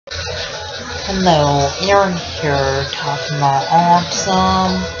Hello, Aaron here talking about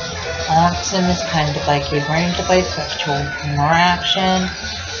autism. Autism is kind of like a brain device sexual interaction,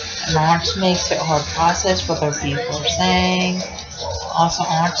 and autism makes it hard to process what other people are saying. Also,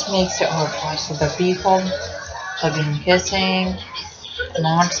 autism makes it hard to process other people, hugging and kissing, and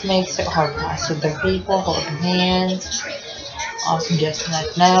autism makes it hard to process other people holding hands. Also, just to let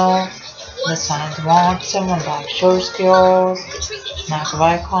you know, the signs of autism are lack of social skills, lack of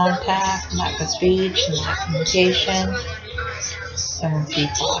eye contact, lack of speech, and lack of communication. And when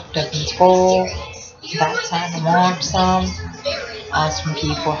people act up in school, that's sign of autism. Also, when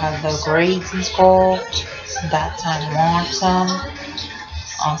people have low grades in school, that's sign of autism.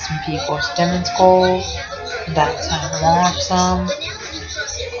 Also, when people are STEM in school, that's sign of autism.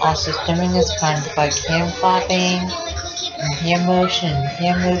 Also, stimming is kind of like hand clapping, and hand motion, and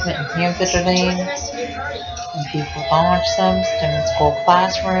hand movement, and hand fidgeting. When people with autism, STEM in school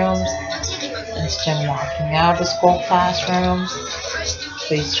classrooms, and STEM walking out of school classrooms.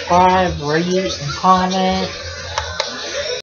 Please subscribe, rate, and comment.